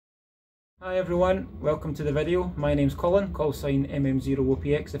Hi everyone, welcome to the video. My name's Colin, call sign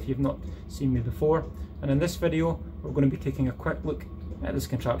MM0OPX if you've not seen me before. And in this video we're going to be taking a quick look at this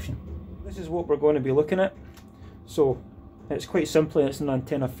contraption. This is what we're going to be looking at. So it's quite simply, it's an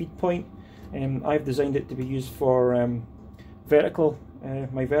antenna feed point. I've designed it to be used for my vertical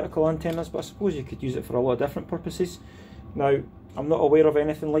antennas, but I suppose you could use it for a lot of different purposes. Now, I'm not aware of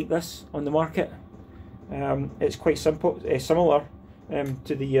anything like this on the market. It's quite simple, similar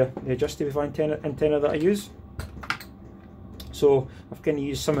to the adjustive antenna that I use. So I've kind of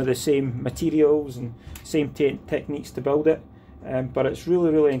used some of the same materials and same techniques to build it, but it's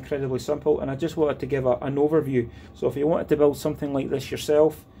really incredibly simple, and I just wanted to give an overview. So if you wanted to build something like this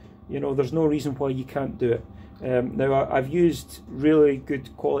yourself, you know, there's no reason why you can't do it. Now I've used really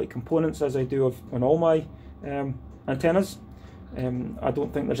good quality components, as I do on all my antennas. I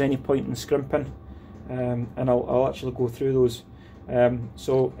don't think there's any point in scrimping, and I'll actually go through those.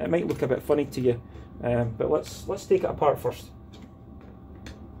 So it might look a bit funny to you, but let's take it apart first.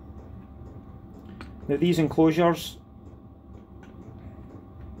 Now these enclosures,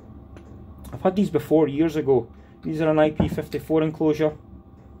 I've had these before years ago. These are an Ip54 enclosure.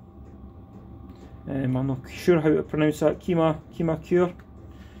 I'm not sure how to pronounce that. Kimayur,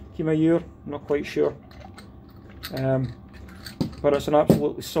 I'm not quite sure. But it's an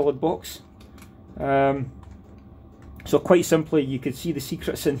absolutely solid box. So quite simply, you could see the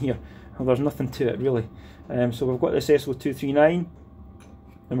secrets in here. Well, there's nothing to it really. So we've got this SO239,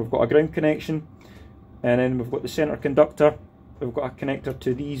 and we've got a ground connection, and then we've got the centre conductor. We've got a connector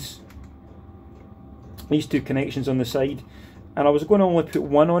to these two connections on the side, and I was going to only put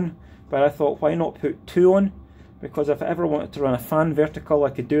one on, but I thought, why not put two on? Because if I ever wanted to run a fan vertical, I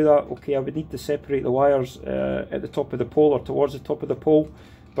could do that. Okay, I would need to separate the wires at the top of the pole or towards the top of the pole,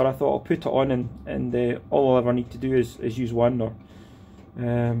 but I thought I'll put it on, and all I'll ever need to do is use one.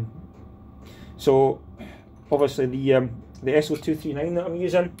 So obviously the SO239 that I'm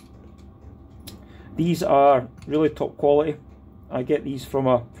using, these are really top quality. I get these from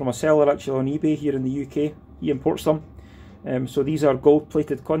a seller actually on eBay here in the UK. He imports them. So these are gold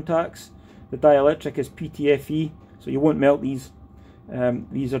plated contacts. The dielectric is PTFE, so you won't melt these.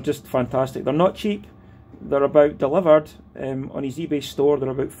 These are just fantastic. They're not cheap. They're about, delivered on his eBay store, they're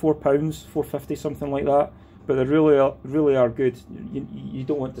about £4, £4.50, something like that. But they really are good. You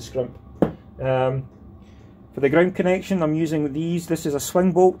don't want to scrimp. For the ground connection, I'm using these. This is a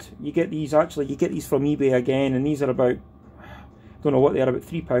swing bolt. You get these from eBay again, and these are about, don't know what they are, about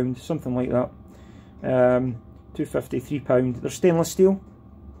 £3, something like that. £2.50, £3. They're stainless steel.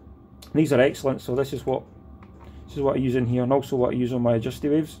 These are excellent. So this is what I use in here, and also what I use on my adjusty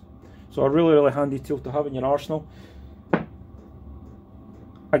waves. So a really handy tool to have in your arsenal.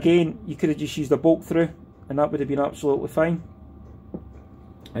 Again, you could have just used a bolt through, and that would have been absolutely fine.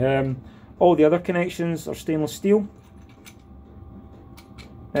 All the other connections are stainless steel.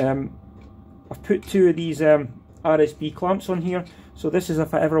 I've put two of these RSB clamps on here. So this is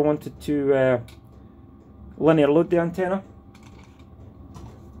if I ever wanted to linear load the antenna.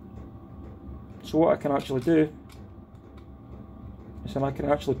 So what I can actually do is I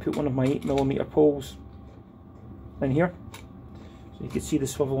can actually put one of my 8mm poles in here. So you can see the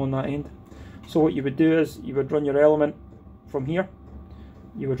swivel on that end. So what you would do is you would run your element from here.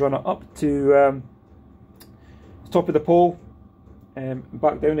 You would run it up to the top of the pole,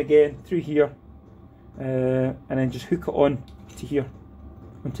 back down again through here, and then just hook it on to here,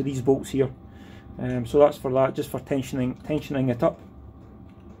 onto these bolts here. So that's for that, just for tensioning it up.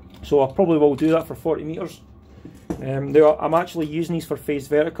 So I probably will do that for 40 metres. Now I'm actually using these for phased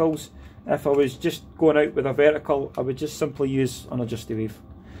verticals. If I was just going out with a vertical, I would just simply use an adjusty wave,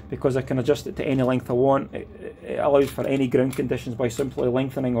 because I can adjust it to any length I want. It allows for any ground conditions by simply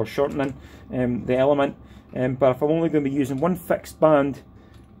lengthening or shortening the element. But if I'm only going to be using one fixed band,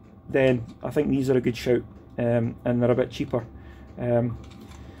 then I think these are a good shout, and they're a bit cheaper.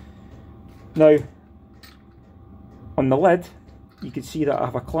 Now on the lid, you can see that I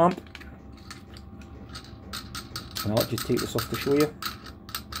have a clamp. And I'll just take this off to show you.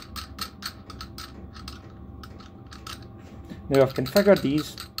 Now I've configured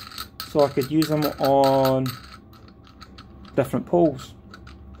these so I could use them on different poles.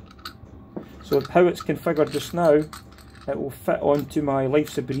 So how it's configured just now, it will fit onto my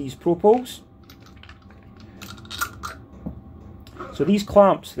Life's a Breeze Pro poles. So these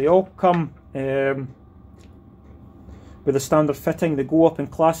clamps, they all come with a standard fitting. They go up in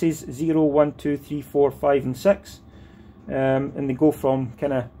classes 0, 1, 2, 3, 4, 5 and 6. And they go from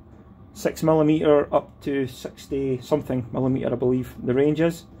kind of 6mm up to 60 something millimeter, I believe the range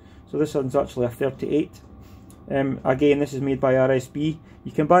is. So this one's actually a 38. Again, this is made by RSB.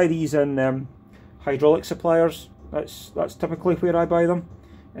 You can buy these in hydraulic suppliers. That's typically where I buy them.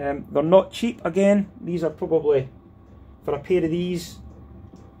 They're not cheap. Again, these are probably, for a pair of these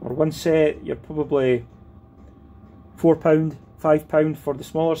or one set, you're probably £4, £5 for the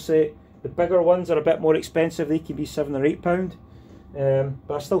smaller set. The bigger ones are a bit more expensive. They can be £7 or £8,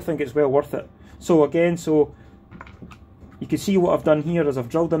 but I still think it's well worth it. So again, so you can see what I've done here is I've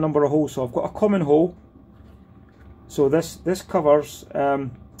drilled a number of holes. So I've got a common hole. So this covers.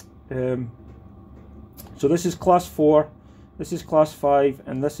 So this is class 4, this is class 5,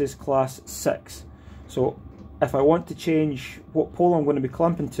 and this is class 6. So if I want to change what pole I'm going to be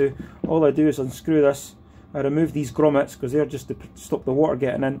clamping to, all I do is unscrew this. I remove these grommets because they're just to stop the water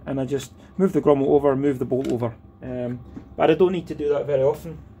getting in, and I just move the grommet over, move the bolt over. But I don't need to do that very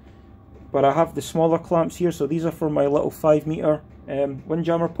often. But I have the smaller clamps here, so these are for my little 5 metre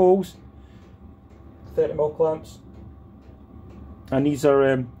windjammer poles, 30mm clamps, and these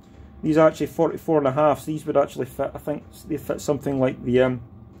are actually 44.5. So these would actually fit. I think they fit something like the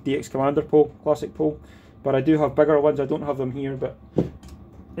DX Commander pole, classic pole. But I do have bigger ones. I don't have them here, but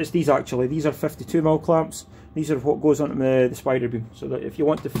it's these actually. These are 52mm clamps. These are what goes onto the spider beam. So that if you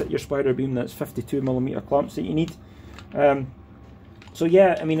want to fit your spider beam, that's 52mm clamps that you need. So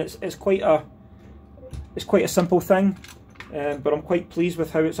yeah, I mean it's quite a simple thing, but I'm quite pleased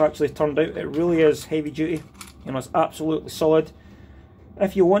with how it's actually turned out. It really is heavy duty. You know, it's absolutely solid.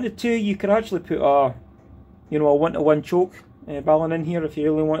 If you wanted to, you could actually put a 1-to-1 choke balun in here if you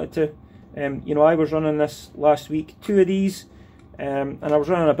really wanted to. You know, I was running this last week, 2 of these, and I was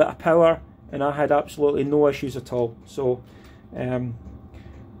running a bit of power, and I had absolutely no issues at all. So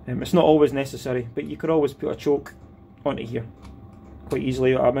it's not always necessary, but you could always put a choke onto here quite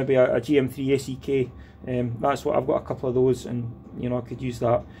easily, or maybe a GM3 SEK. That's what I've got, a couple of those, and you know, I could use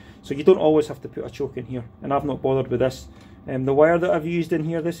that. So you don't always have to put a choke in here, and I've not bothered with this. The wire that I've used in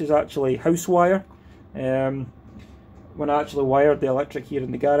here, this is actually house wire. When I actually wired the electric here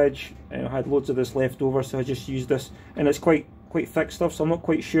in the garage, I had loads of this left over, so I just used this, and it's quite thick stuff, so I'm not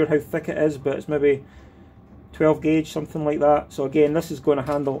quite sure how thick it is, but it's maybe 12 gauge, something like that. So again, this is going to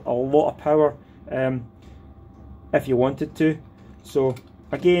handle a lot of power if you wanted to. So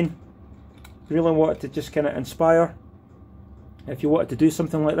again, really wanted to just kind of inspire. If you wanted to do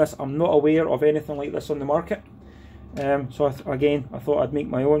something like this, I'm not aware of anything like this on the market. So again, I thought I'd make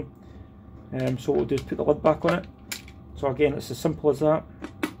my own. So what we'll do is put the lid back on it. So again, it's as simple as that.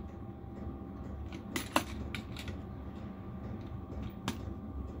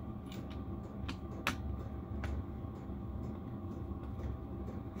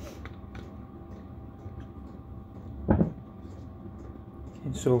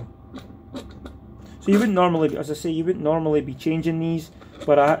 Okay, so you wouldn't normally, as I say, you wouldn't normally be changing these,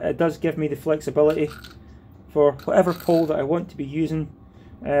 but it does give me the flexibility for whatever pole that I want to be using.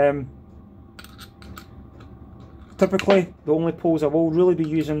 Typically, the only poles I will really be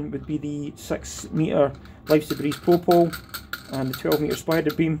using would be the 6 metre Life's a Breeze Pro pole and the 12 metre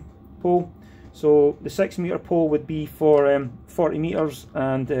Spider Beam pole. So the 6 metre pole would be for 40 metres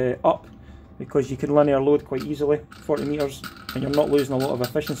and up, because you can linear load quite easily 40 metres and you're not losing a lot of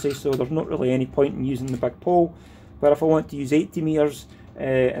efficiency, so there's not really any point in using the big pole. But if I want to use 80 metres,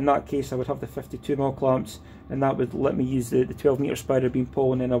 in that case I would have the 52mm clamps, and that would let me use the 12 metre Spider Beam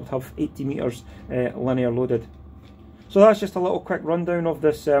pole, and then I would have 80 metres linear loaded. So that's just a little quick rundown of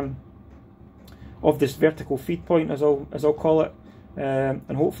this vertical feed point, as I'll call it,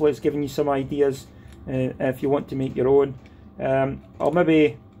 and hopefully it's giving you some ideas if you want to make your own. I'll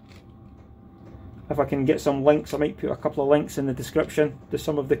maybe, if I can get some links, I might put a couple of links in the description to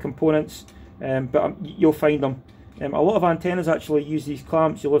some of the components, but you'll find them. A lot of antennas actually use these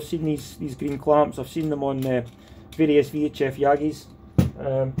clamps. You'll have seen these green clamps. I've seen them on various VHF Yagis.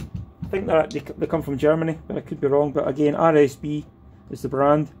 I think they come from Germany, but I could be wrong. But again, RSB is the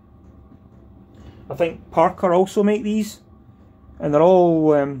brand. I think Parker also make these, and they're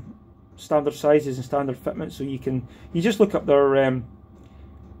all standard sizes and standard fitments. So you just look up their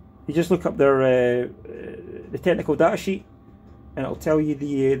the technical data sheet, and it'll tell you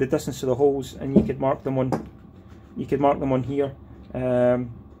the distance of the holes, and you could mark them on. You could mark them on here,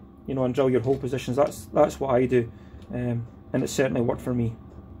 you know, and drill your hole positions. That's what I do, and it certainly worked for me.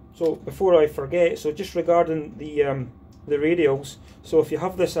 So before I forget, so just regarding the radials, so if you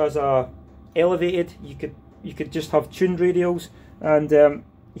have this as a elevated, you could just have tuned radials, and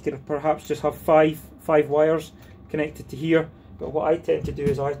you could perhaps just have five wires connected to here. But what I tend to do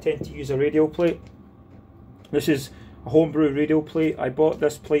is I tend to use a radial plate. This is a Homebrew radial plate. I bought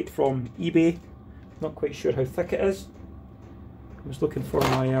this plate from eBay. Not quite sure how thick it is. I was looking for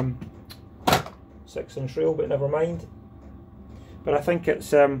my 6-inch rail, but never mind. But I think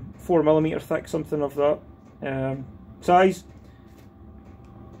it's 4mm thick, something of that size.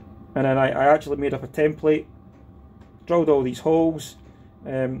 And then I actually made up a template, drilled all these holes,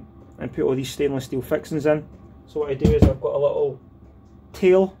 and put all these stainless steel fixings in. So what I do is I've got a little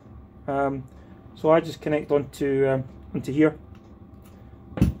tail, so I just connect onto here,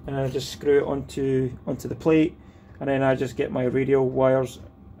 and I just screw it onto the plate, and then I just get my radial wires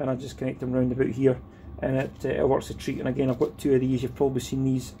and I just connect them round about here, and it works a treat. And again, I've got 2 of these. You've probably seen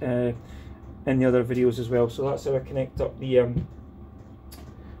these in the other videos as well. So that's how I connect up the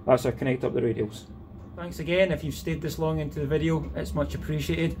radials. Thanks again if you've stayed this long into the video. It's much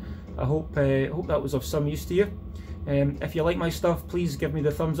appreciated. I hope that was of some use to you. If you like my stuff, please give me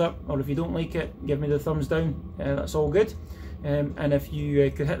the thumbs up, or if you don't like it, give me the thumbs down. That's all good. And if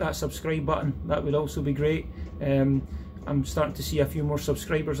you could hit that subscribe button, that would also be great. I'm starting to see a few more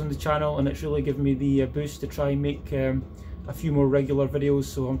subscribers on the channel, and it's really given me the boost to try and make a few more regular videos.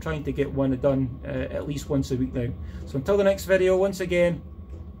 So I'm trying to get one done at least once a week now. So until the next video, once again,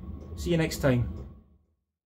 see you next time.